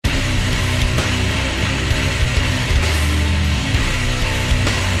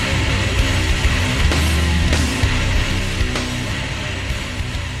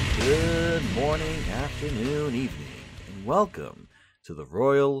afternoon, evening, and welcome to the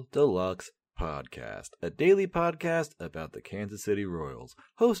Royal Deluxe Podcast, a daily podcast about the Kansas City Royals,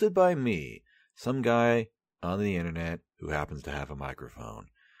 hosted by me, some guy on the internet who happens to have a microphone.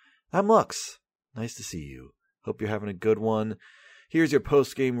 I'm Lux. Nice to see you. Hope you're having a good one. Here's your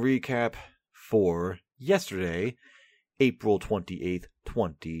post-game recap for yesterday, April 28th,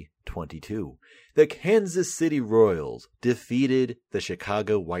 2022. The Kansas City Royals defeated the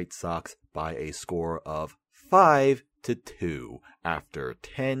Chicago White Sox by a score of 5-2 after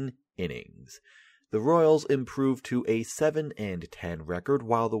 10 innings. The Royals improved to a 7-10 record,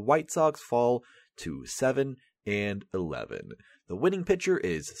 while the White Sox fall to 7-11. The winning pitcher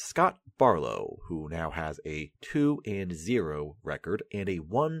is Scott Barlow, who now has a 2-0 record and a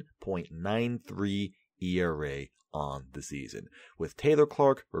 1.93 ERA on the season, with Taylor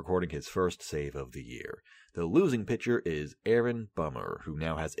Clark recording his first save of the year. The losing pitcher is Aaron Bummer, who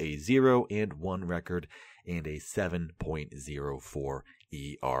now has a 0-1 record and a 7.04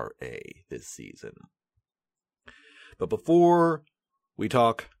 ERA this season. But before we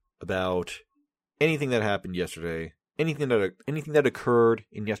talk about anything that happened yesterday, anything that occurred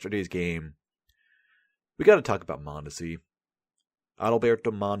in yesterday's game, we got to talk about Mondesi. Adalberto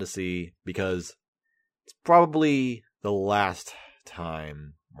Mondesi, because it's probably the last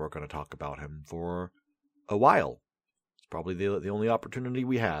time we're going to talk about him for a while. It's probably the only opportunity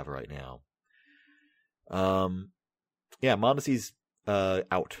we have right now. Mondesi's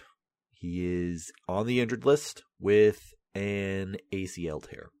out. He is on the injured list with an ACL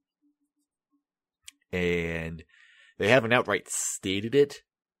tear. And they haven't outright stated it,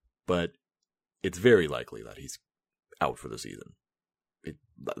 but it's very likely that he's out for the season.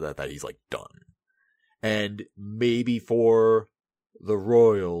 That he's done. And maybe for the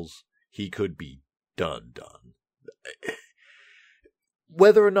Royals, he could be done.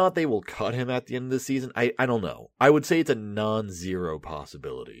 Whether or not they will cut him at the end of the season, I don't know. I would say it's a non-zero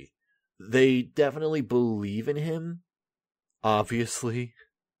possibility. They definitely believe in him, obviously.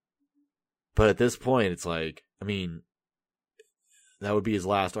 But at this point, it's that would be his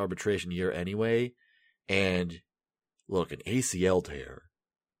last arbitration year anyway. And look, an ACL tear,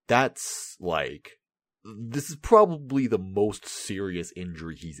 that's this is probably the most serious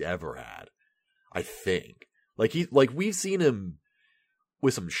injury he's ever had, I think. We've seen him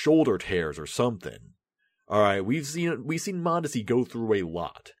with some shoulder tears or something. All right, we've seen Mondesi go through a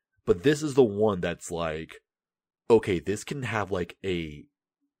lot, but this is the one that's okay, this can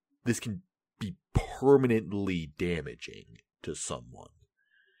be permanently damaging to someone.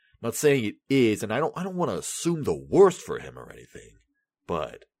 I'm not saying it is, and I don't want to assume the worst for him or anything,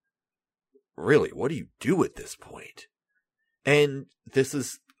 but really, what do you do at this point? And this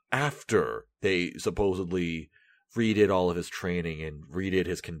is after they supposedly redid all of his training and redid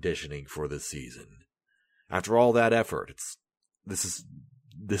his conditioning for this season. After all that effort, this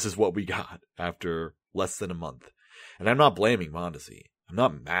is what we got after less than a month. And I'm not blaming Mondesi. I'm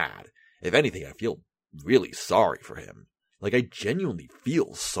not mad. If anything, I feel really sorry for him. I genuinely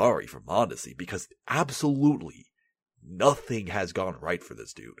feel sorry for Mondesi because absolutely nothing has gone right for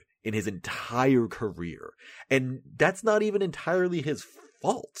this dude in his entire career. And that's not even entirely his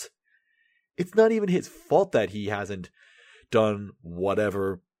fault. It's not even his fault that he hasn't done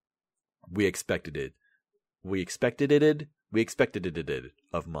whatever we expected it. We expected it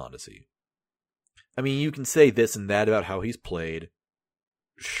of Mondesi. I mean, you can say this and that about how he's played.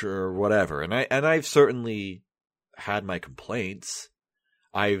 Sure, whatever. And I've certainly had my complaints.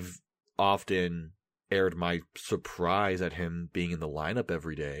 I've often aired my surprise at him being in the lineup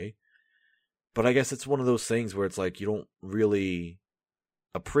every day. But I guess it's one of those things where it's you don't really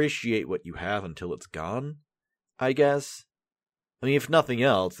appreciate what you have until it's gone, I guess. I mean, if nothing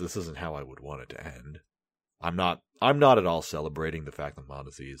else, this isn't how I would want it to end. I'm not at all celebrating the fact that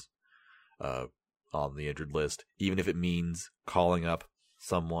Mondesi's on the injured list, even if it means calling up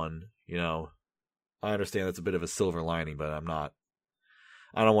someone, I understand that's a bit of a silver lining, but I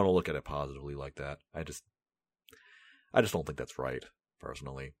don't want to look at it positively like that. I just don't think that's right,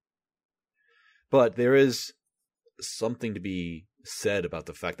 personally. But there is something to be said about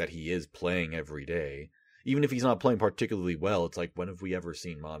the fact that he is playing every day. Even if he's not playing particularly well, it's when have we ever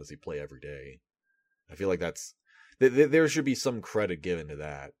seen Mondesi play every day? I feel like there should be some credit given to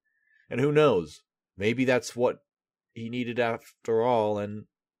that. And who knows? Maybe that's what he needed after all, and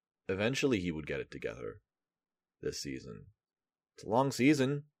eventually he would get it together this season. It's a long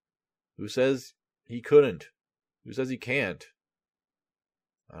season. Who says he couldn't? Who says he can't?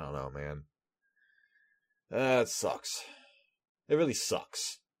 I don't know, man. It sucks. It really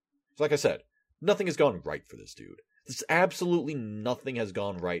sucks. Like I said, nothing has gone right for this dude. Absolutely nothing has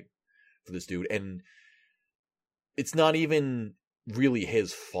gone right for this dude. And it's not even really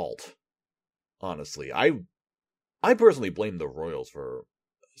his fault, honestly. I personally blame the Royals for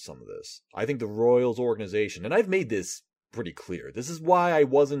some of this. I think the Royals organization, and I've made this pretty clear, this is why I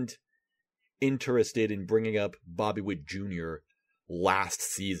wasn't interested in bringing up Bobby Witt Jr. last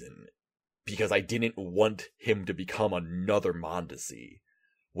season, because I didn't want him to become another Mondesi,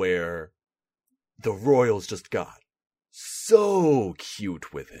 where the Royals just got so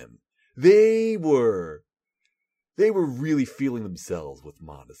cute with him. They were really feeling themselves with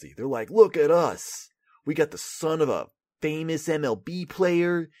Mondesi. They're like, look at us. We got the son of a famous MLB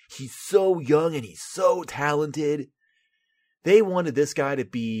player. He's so young and he's so talented. They wanted this guy to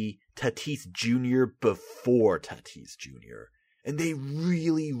be Tatis Jr. before Tatis Jr. And they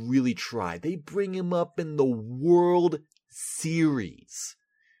really, really tried. They bring him up in the World Series.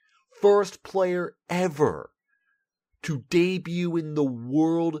 First player ever to debut in the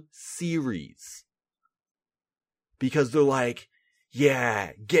World Series. Because they're like,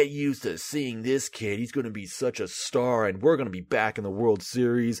 yeah, get used to seeing this kid. He's going to be such a star, and we're going to be back in the World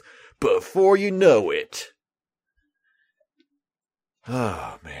Series before you know it.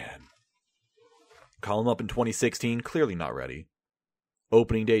 Oh, man. Call him up in 2016, clearly not ready.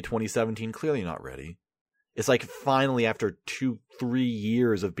 Opening day 2017, clearly not ready. It's like finally after 2-3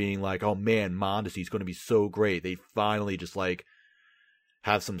 years of being like, oh man, Mondesi's going to be so great, they finally just like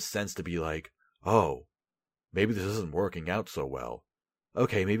have some sense to be like, oh, maybe this isn't working out so well.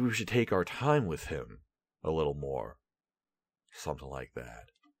 Okay, maybe we should take our time with him a little more. Something like that.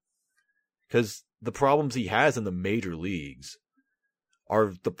 Because the problems he has in the major leagues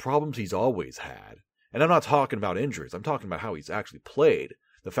are the problems he's always had. And I'm not talking about injuries. I'm talking about how he's actually played.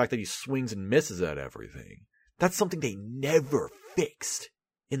 The fact that he swings and misses at everything. That's something they never fixed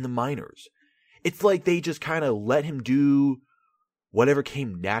in the minors. It's like they just kind of let him do whatever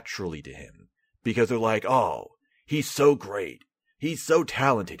came naturally to him. Because they're like, oh, he's so great. He's so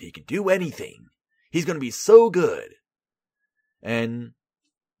talented. He can do anything. He's going to be so good. And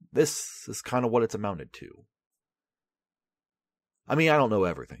this is kind of what it's amounted to. I mean, I don't know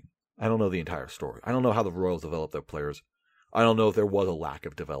everything. I don't know the entire story. I don't know how the Royals developed their players. I don't know if there was a lack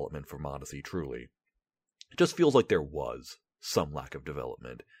of development for Mondesi, truly. It just feels like there was some lack of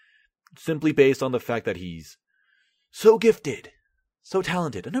development. Simply based on the fact that he's so gifted, so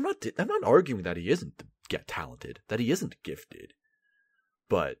talented. And I'm not arguing that he isn't talented, that he isn't gifted.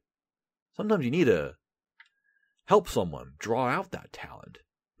 But sometimes you need to help someone draw out that talent,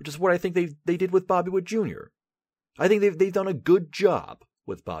 which is what I think they did with Bobby Witt Jr. I think they've done a good job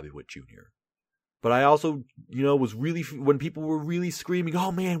with Bobby Witt Jr. But I also, was really, when people were really screaming,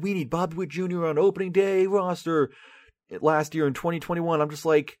 oh man, we need Bobby Witt Jr. on opening day roster last year in 2021, I'm just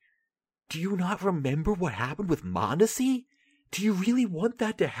like, do you not remember what happened with Mondesi? Do you really want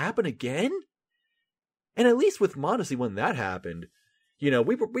that to happen again? And at least with Mondesi, when that happened, we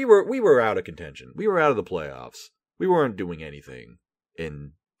were out of contention. We were out of the playoffs. We weren't doing anything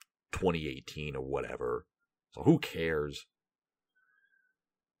in 2018 or whatever. So who cares?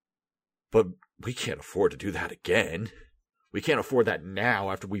 But we can't afford to do that again. We can't afford that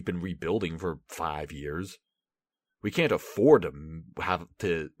now after we've been rebuilding for 5 years. We can't afford to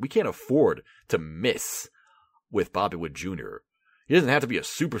miss with Bobby Witt Jr. He doesn't have to be a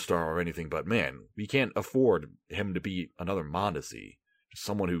superstar or anything, but man, we can't afford him to be another Mondesi. Just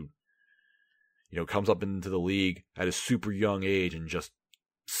someone who, comes up into the league at a super young age and just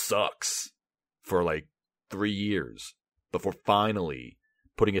sucks for like 3 years before finally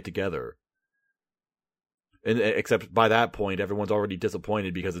putting it together. And except by that point, everyone's already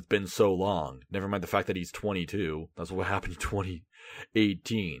disappointed because it's been so long. Never mind the fact that he's 22. That's what happened in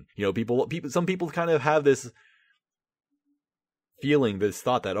 2018. Some people kind of have this feeling, this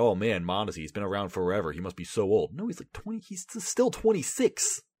thought that, oh man, Mondesi's been around forever. He must be so old. No, he's like 20. He's still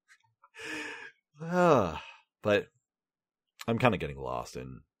 26. But I'm kind of getting lost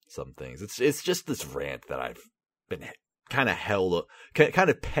in some things. It's just this rant that I've been kind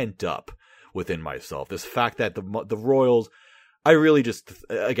of pent up within myself. This fact that the Royals, I really just,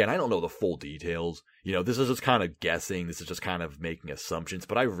 again, I don't know the full details. This is just kind of guessing. This is just kind of making assumptions,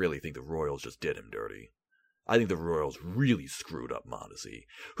 but I really think the Royals just did him dirty. I think the Royals really screwed up Mondesi.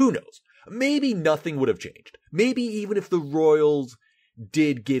 Who knows? Maybe nothing would have changed. Maybe even if the Royals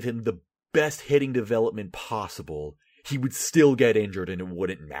did give him the best hitting development possible, he would still get injured and it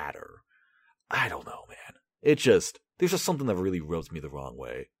wouldn't matter. I don't know, man. There's just something that really rubs me the wrong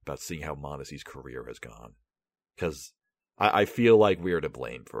way about seeing how Mondesi's career has gone. Because I feel like we're to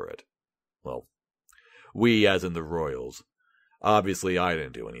blame for it. Well, we as in the Royals. Obviously, I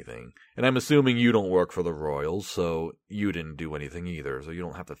didn't do anything. And I'm assuming you don't work for the Royals, so you didn't do anything either, so you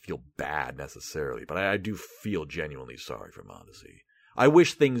don't have to feel bad necessarily. But I do feel genuinely sorry for Mondesi. I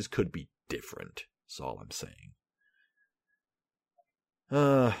wish things could be different, that's all I'm saying.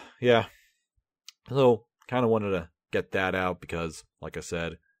 Yeah. So, kind of wanted to get that out because, like I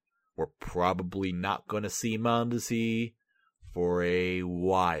said, we're probably not going to see Mondesi for a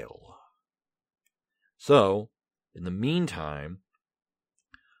while. So, in the meantime,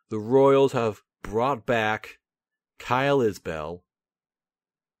 the Royals have brought back Kyle Isbell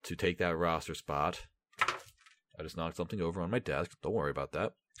to take that roster spot. I just knocked something over on my desk. Don't worry about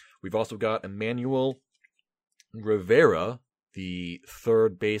that. We've also got Emmanuel Rivera, the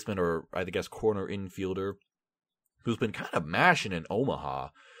third baseman, or I guess corner infielder, who's been kind of mashing in Omaha.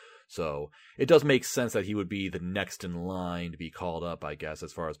 So it does make sense that he would be the next in line to be called up, I guess,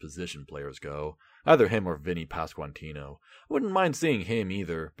 as far as position players go. Either him or Vinny Pasquantino. I wouldn't mind seeing him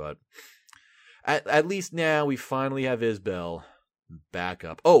either, but at least now we finally have Isbell back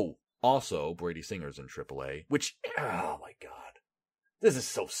up. Oh, also, Brady Singer's in AAA, which, oh my god, this is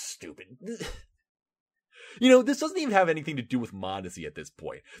so stupid. This doesn't even have anything to do with Mondesi at this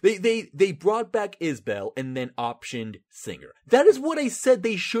point. They brought back Isbell and then optioned Singer. That is what I said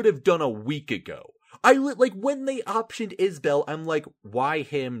they should have done a week ago. When they optioned Isbell, I'm like, why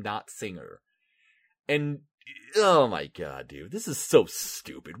him, not Singer? And, oh my god, dude, this is so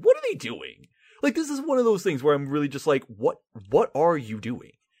stupid. What are they doing? This is one of those things where I'm really just like, what are you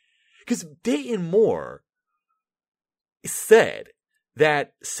doing? Because Dayton Moore said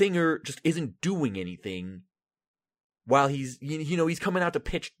that Singer just isn't doing anything while he's coming out to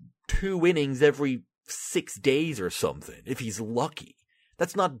pitch 2 innings every 6 days or something, if he's lucky.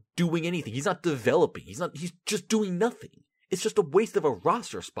 That's not doing anything. He's not developing. He's just doing nothing. It's just a waste of a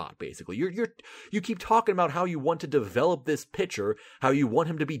roster spot, basically. You keep talking about how you want to develop this pitcher, how you want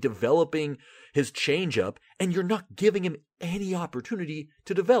him to be developing his changeup, and you're not giving him any opportunity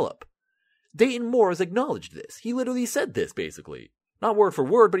to develop. Dayton Moore has acknowledged this. He literally said this, basically. Not word for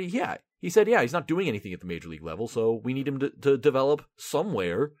word, but he said, he's not doing anything at the major league level, so we need him to develop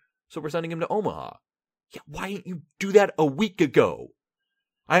somewhere, so we're sending him to Omaha. Yeah, why didn't you do that a week ago?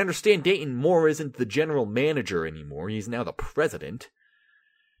 I understand Dayton Moore isn't the general manager anymore. He's now the president.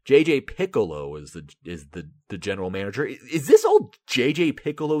 JJ Piccolo is the general manager. Is this all JJ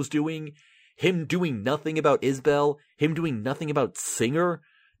Piccolo's doing? Him doing nothing about Isbell? Him doing nothing about Singer?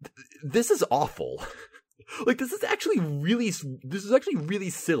 This is awful. This is actually really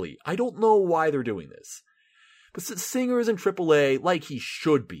silly. I don't know why they're doing this. But since Singer is in AAA like he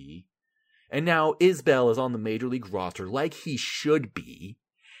should be, and now Isbell is on the Major League roster like he should be,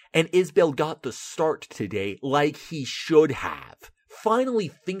 and Isbell got the start today like he should have. Finally,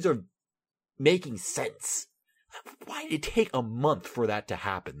 things are making sense. Why did it take a month for that to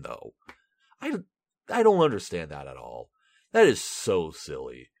happen, though? I don't understand that at all. That is so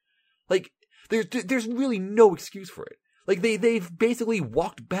silly. There's really no excuse for it. They've basically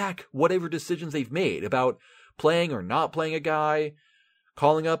walked back whatever decisions they've made about playing or not playing a guy,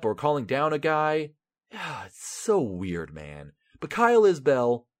 calling up or calling down a guy. It's so weird, man. But Kyle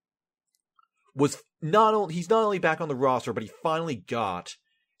Isbell he's not only back on the roster, but he finally got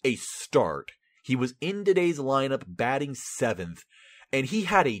a start. He was in today's lineup batting 7th, and he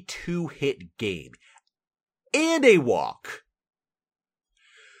had a 2-hit game and a walk.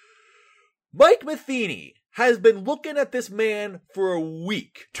 Mike Matheny has been looking at this man for a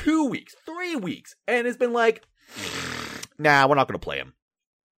week, 2 weeks, 3 weeks, and has been like, nah, we're not going to play him.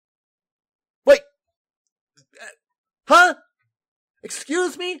 Wait. Huh?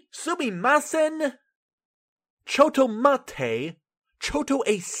 Excuse me? Sumimasen? Choto mate? Choto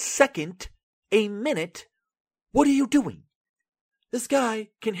a second? A minute? What are you doing? This guy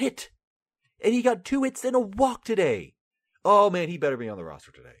can hit. And he got 2 hits and a walk today. Oh man, he better be on the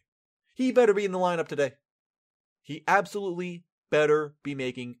roster today. He better be in the lineup today. He absolutely better be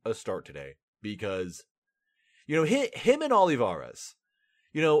making a start today. Because, him and Olivares.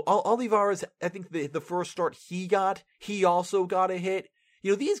 Olivares, I think the first start he got, he also got a hit.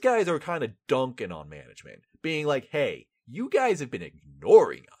 These guys are kind of dunking on management. Being like, hey, you guys have been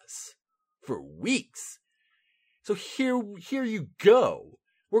ignoring us for weeks. So here you go.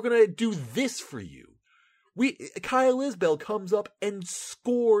 We're going to do this for you. Kyle Isbell comes up and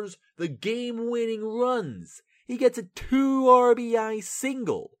scores the game-winning runs. He gets a 2 RBI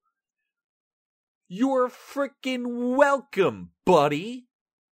single. You're freaking welcome, buddy.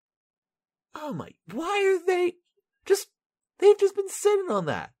 Oh my, why are they've just been sitting on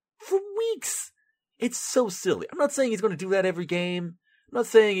that for weeks. It's so silly. I'm not saying he's going to do that every game. I'm not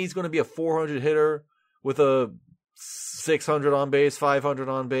saying he's going to be a 400 hitter with a 600 on base, 500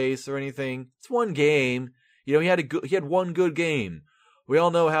 on base, or anything. It's one game. You know, he had one good game. We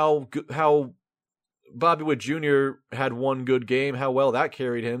all know how Bobby Witt Jr. had one good game, how well that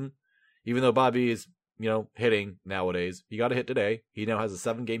carried him. Even though Bobby is, you know, hitting nowadays. He got a hit today. He now has a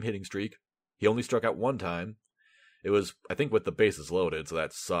 7-game hitting streak. He only struck out one time. It was, I think, with the bases loaded, so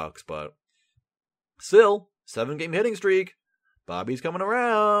that sucks, but still, 7-game hitting streak. Bobby's coming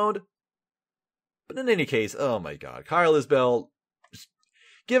around. But in any case, oh my god, Kyle Isbell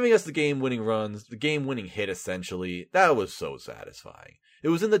giving us the game-winning runs, the game-winning hit, essentially. That was so satisfying. It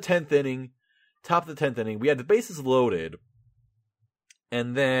was in the 10th inning, top of the 10th inning. We had the bases loaded,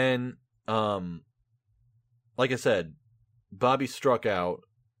 and then, like I said, Bobby struck out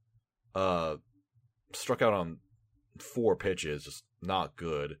on 4 pitches, just not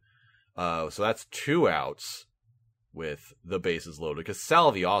good. So that's 2 outs with the bases loaded, because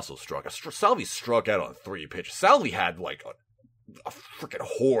Salvi also Salvi struck out on 3 pitches. Salvi had like a freaking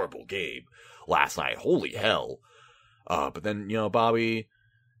horrible game last night. Holy hell. But then, you know, Bobby,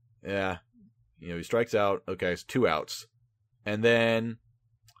 yeah, you know, he strikes out. Okay, it's 2 outs. And then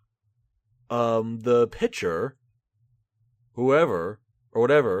the pitcher, whoever or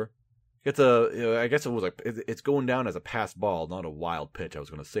whatever, gets I guess it was like, it's going down as a pass ball, not a wild pitch. I was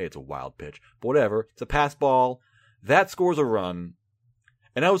going to say it's a wild pitch, but whatever. It's a pass ball. That scores a run.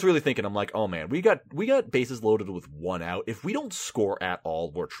 And I was really thinking, I'm like, oh man, we got bases loaded with 1 out. If we don't score at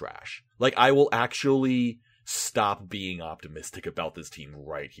all, we're trash. Like, I will actually stop being optimistic about this team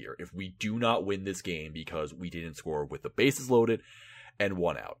right here. If we do not win this game because we didn't score with the bases loaded and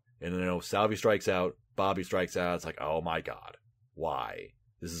 1 out. And then, you know, Salvi strikes out, Bobby strikes out. It's like, oh my god, why?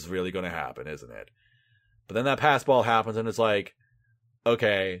 This is really going to happen, isn't it? But then that pass ball happens, and it's like,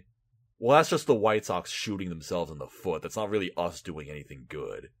 okay, well, that's just the White Sox shooting themselves in the foot. That's not really us doing anything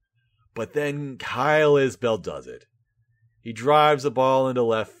good. But then Kyle Isbell does it. He drives the ball into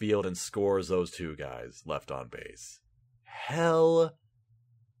left field and scores those 2 guys left on base. Hell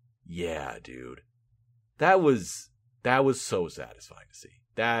yeah, dude. That was so satisfying to see.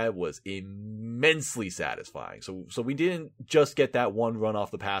 That was immensely satisfying. So we didn't just get that 1 run off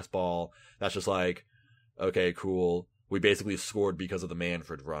the pass ball. That's just like, okay, cool. We basically scored because of the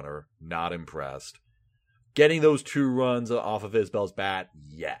Manfred runner. Not impressed. Getting those 2 runs off of Isbell's bat,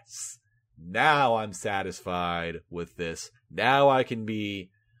 yes. Now I'm satisfied with this. Now I can be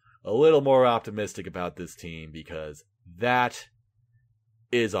a little more optimistic about this team, because that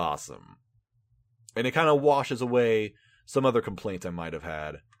is awesome. And it kind of washes away some other complaints I might have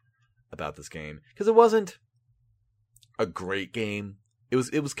had about this game, because it wasn't a great game. It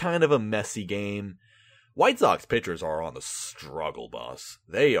was kind of a messy game. White Sox pitchers are on the struggle bus.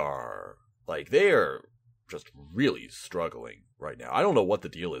 They're just really struggling right now. I don't know what the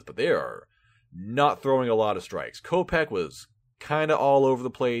deal is, but they are not throwing a lot of strikes. Kopech was kind of all over the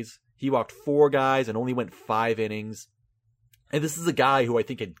place. He walked 4 guys and only went 5 innings. And this is a guy who I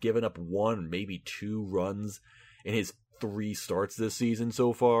think had given up 1, maybe 2 runs in his 3 starts this season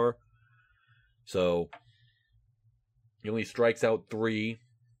so far. So he only strikes out 3.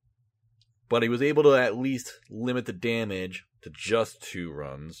 But he was able to at least limit the damage to just 2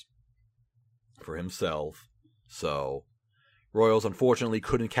 runs for himself. So Royals unfortunately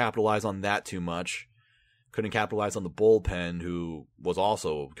couldn't capitalize on that too much. Couldn't capitalize on the bullpen, who was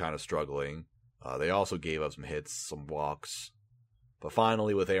also kind of struggling. They also gave up some hits, some walks. But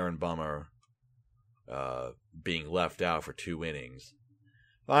finally, with Aaron Bummer being left out for 2 innings,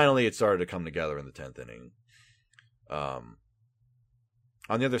 finally it started to come together in the 10th inning.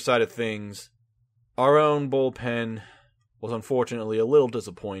 On the other side of things, our own bullpen was unfortunately a little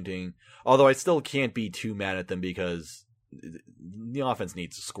disappointing, although I still can't be too mad at them, because the offense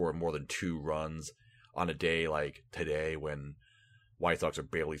needs to score more than 2 runs on a day like today when White Sox are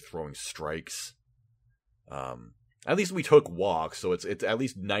barely throwing strikes. At least we took walks, so it's at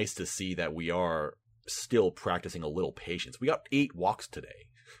least nice to see that we are still practicing a little patience. We got 8 walks today.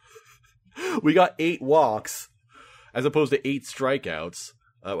 We got 8 walks as opposed to 8 strikeouts.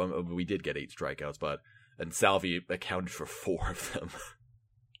 We did get 8 strikeouts, and Salvi accounted for 4 of them.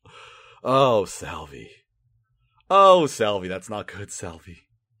 Oh, Salvi. Oh, Salvi, that's not good, Salvi.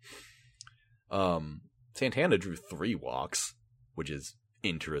 Santana drew 3 walks, which is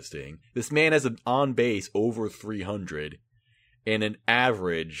interesting. This man has an on base over 300 and an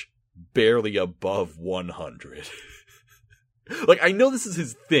average barely above 100. Like, I know this is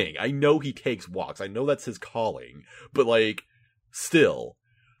his thing. I know he takes walks. I know that's his calling. But, like, still,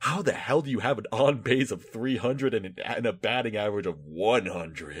 how the hell do you have an on base of 300 and a batting average of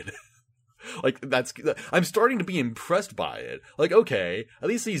 100? Like, I'm starting to be impressed by it. Like, okay, at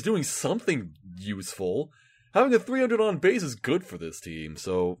least he's doing something useful. Having a 300 on base is good for this team,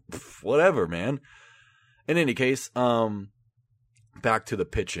 so whatever, man. In any case, back to the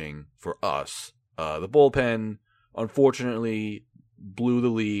pitching for us. The bullpen, unfortunately, blew the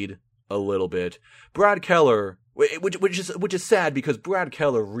lead a little bit. Brad Keller, which is sad because Brad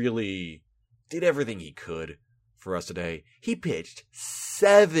Keller really did everything he could for us today. He pitched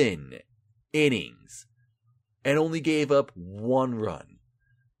 7 innings and only gave up 1 run.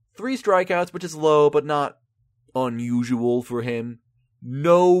 3 strikeouts, which is low, but not unusual for him.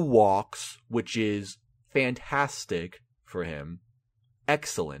 No walks, which is fantastic for him.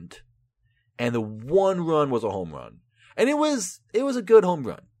 Excellent. And the 1 run was a home run. And it was a good home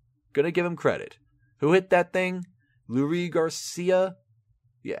run. Gonna give him credit. Who hit that thing? Lurie Garcia?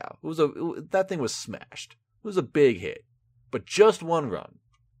 Yeah, that thing was smashed. It was a big hit. But just 1 run.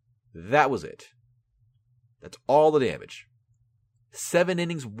 That was it. That's all the damage. 7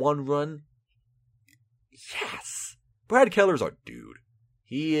 innings, 1 run. Yes! Brad Keller's our dude.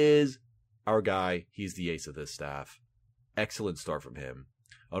 He is our guy. He's the ace of this staff. Excellent start from him.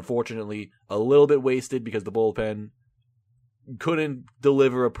 Unfortunately, a little bit wasted because the bullpen couldn't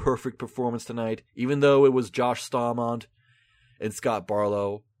deliver a perfect performance tonight, even though it was Josh Staumont and Scott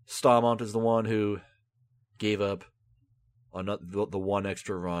Barlow. Staumont is the one who gave up the 1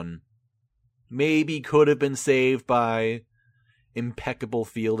 extra run. Maybe could have been saved by impeccable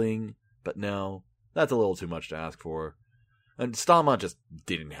fielding, but no, that's a little too much to ask for. And Staumont just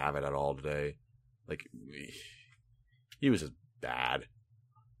didn't have it at all today. Like, he was just bad.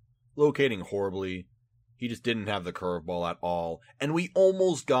 Locating horribly. He just didn't have the curveball at all. And we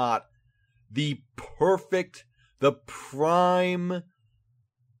almost got the prime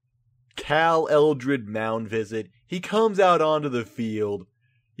Cal Eldred mound visit. He comes out onto the field.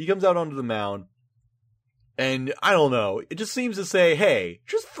 He comes out onto the mound. And I don't know. It just seems to say, hey,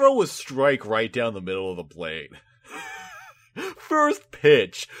 just throw a strike right down the middle of the plate. First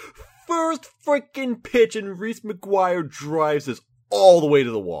pitch. First freaking pitch, and Reese McGuire drives this all the way to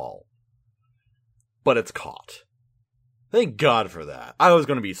the wall. But it's caught. Thank God for that. I was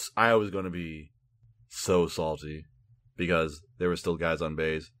gonna be so salty because there were still guys on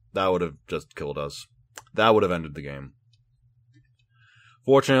base. That would have just killed us. That would have ended the game.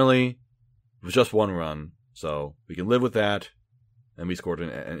 Fortunately, it was just 1 run, so we can live with that. And we scored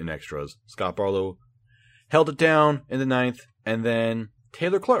in extras. Scott Barlow held it down in the 9th, and then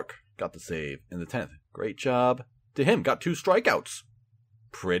Taylor Clark got the save in the 10th. Great job to him. Got 2 strikeouts.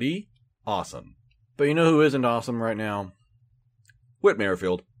 Pretty awesome. But you know who isn't awesome right now? Whit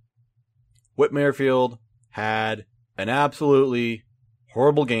Merrifield. Whit Merrifield had an absolutely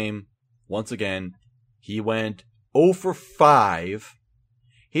horrible game. Once again, he went 0 for 5.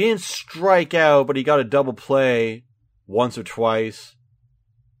 He didn't strike out, but he got a double play once or twice.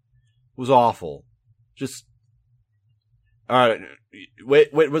 It was awful. Just, alright,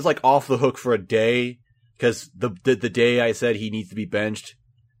 Whit was like off the hook for a day, because the day I said he needs to be benched,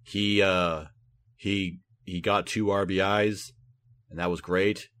 he got 2 RBIs, and that was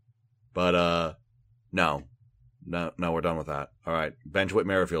great. But no, we're done with that. All right, bench Whit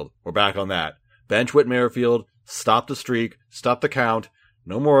Merrifield. We're back on that. Bench Whit Merrifield. Stop the streak. Stop the count.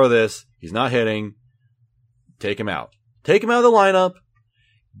 No more of this. He's not hitting. Take him out. Take him out of the lineup.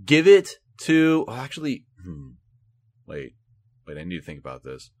 Give it to. Oh, actually, wait. I need to think about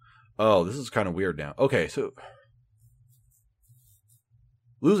this. Oh, this is kind of weird now. Okay, so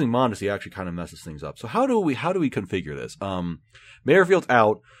losing Mondesi actually kind of messes things up. So how do we configure this? Merrifield's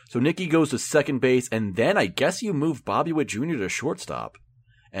out, so Nicky goes to second base, and then I guess you move Bobby Witt Jr. to shortstop,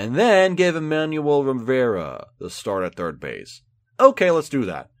 and then give Emmanuel Rivera the start at third base. Okay, let's do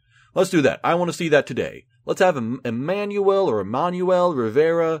that. I want to see that today. Let's have Emmanuel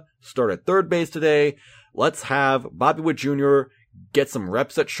Rivera start at third base today. Let's have Bobby Witt Jr. get some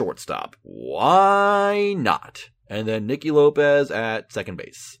reps at shortstop. Why not? And then Nicky Lopez at second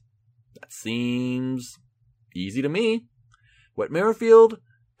base. That seems easy to me. Whit Merrifield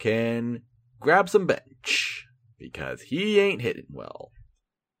can grab some bench because he ain't hitting well.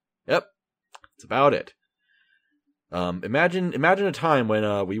 Yep, that's about it. Imagine a time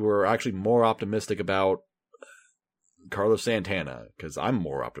when we were actually more optimistic about Carlos Santana, because I'm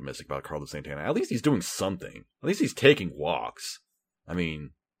more optimistic about Carlos Santana. At least he's doing something. At least he's taking walks. I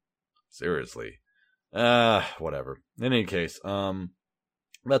mean, seriously. Whatever. In any case,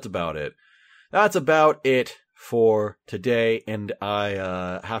 that's about it. That's about it for today, and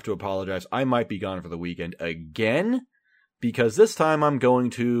I have to apologize. I might be gone for the weekend again, because this time I'm going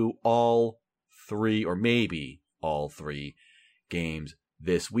to all 3, or maybe all 3 games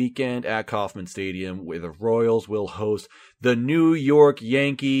this weekend at Kauffman Stadium, where the Royals will host the New York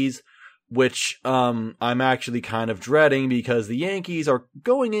Yankees. which I'm actually kind of dreading because the Yankees are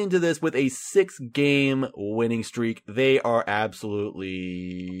going into this with a 6-game winning streak. They are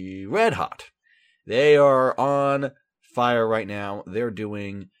absolutely red hot. They are on fire right now. They're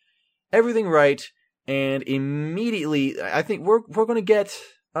doing everything right, and immediately I think we're going to get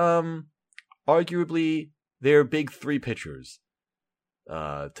arguably their big 3 pitchers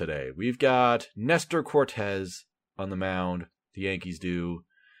today. We've got Nestor Cortez on the mound. The Yankees do.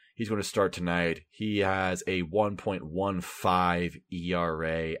 He's going to start tonight. He has a 1.15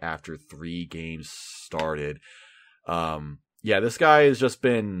 ERA after 3 games started. This guy has just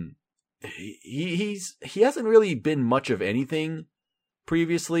been he hasn't really been much of anything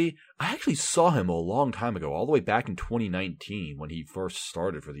previously. I actually saw him a long time ago, all the way back in 2019 when he first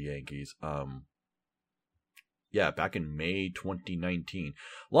started for the Yankees. Back in May 2019.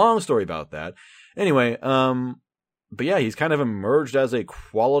 Long story about that. Anyway, but yeah, he's kind of emerged as a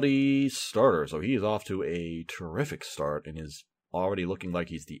quality starter, so he's off to a terrific start and is already looking like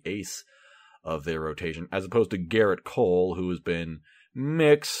he's the ace of their rotation, as opposed to Garrett Cole, who has been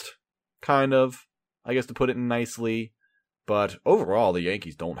mixed, kind of, I guess to put it nicely. But overall, the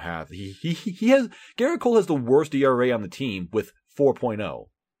Yankees don't have... Garrett Cole has the worst ERA on the team with 4.0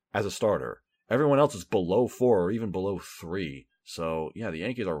 as a starter. Everyone else is below 4 or even below 3. So, yeah, the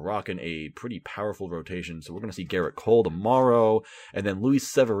Yankees are rocking a pretty powerful rotation. So we're going to see Garrett Cole tomorrow. And then Luis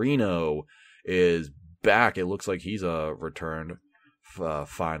Severino is back. It looks like he's returned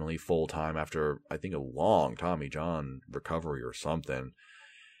finally full-time after, I think, a long Tommy John recovery or something.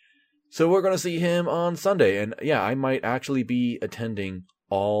 So we're going to see him on Sunday. And, yeah, I might actually be attending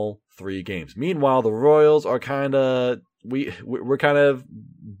all 3 games. Meanwhile, the Royals are kind of... We're kind of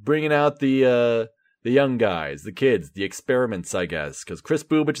bringing out the young guys, the kids, the experiments, I guess, because Chris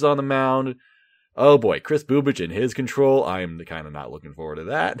Bubic is on the mound. Oh boy, Chris Bubic in his control. I'm kind of not looking forward to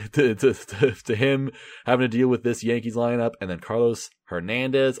that, to him having to deal with this Yankees lineup. And then Carlos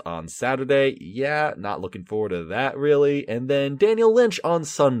Hernandez on Saturday. Yeah, not looking forward to that really. And then Daniel Lynch on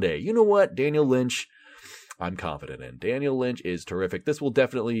Sunday. You know what? Daniel Lynch, I'm confident in. Daniel Lynch is terrific. This will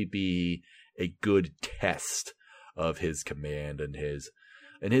definitely be a good test of his command and his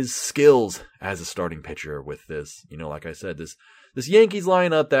skills as a starting pitcher with this, like I said, this Yankees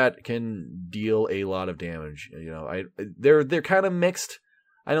lineup that can deal a lot of damage. They're kind of mixed.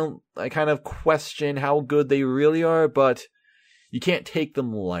 I kind of question how good they really are, but you can't take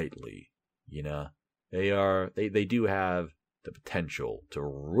them lightly. They do have the potential to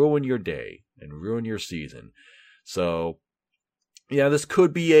ruin your day and ruin your season. So, yeah, this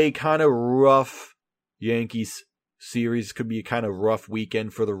could be a kind of rough Yankees series, could be a kind of rough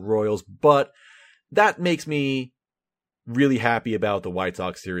weekend for the Royals, but that makes me really happy about the White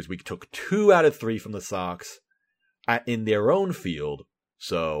Sox series. We took 2 out of 3 from the Sox in their own field,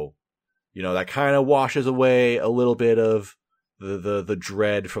 so that kind of washes away a little bit of the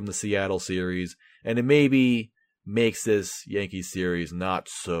dread from the Seattle series, and it maybe makes this Yankees series not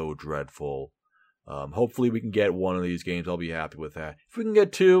so dreadful. Hopefully we can get 1 of these games. I'll be happy with that. If we can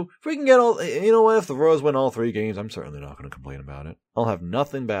get 2, if we can get all, if the Royals win all 3 games, I'm certainly not going to complain about it. I'll have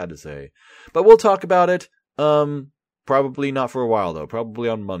nothing bad to say. But we'll talk about it. Probably not for a while though. Probably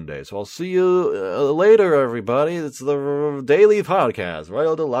on Monday. So I'll see you later, everybody. It's the daily podcast,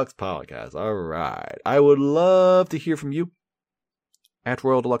 Royal Deluxe Podcast. All right. I would love to hear from you at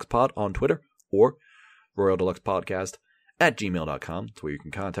Royal Deluxe Pod on Twitter or Royal Deluxe Podcast at gmail.com. That's where you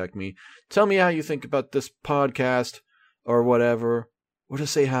can contact me. Tell me how you think about this podcast or whatever. Or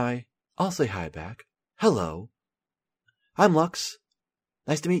just say hi. I'll say hi back. Hello. I'm Lux.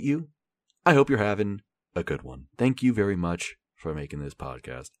 Nice to meet you. I hope you're having a good one. Thank you very much for making this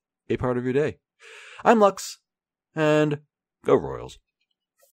podcast a part of your day. I'm Lux, and go Royals.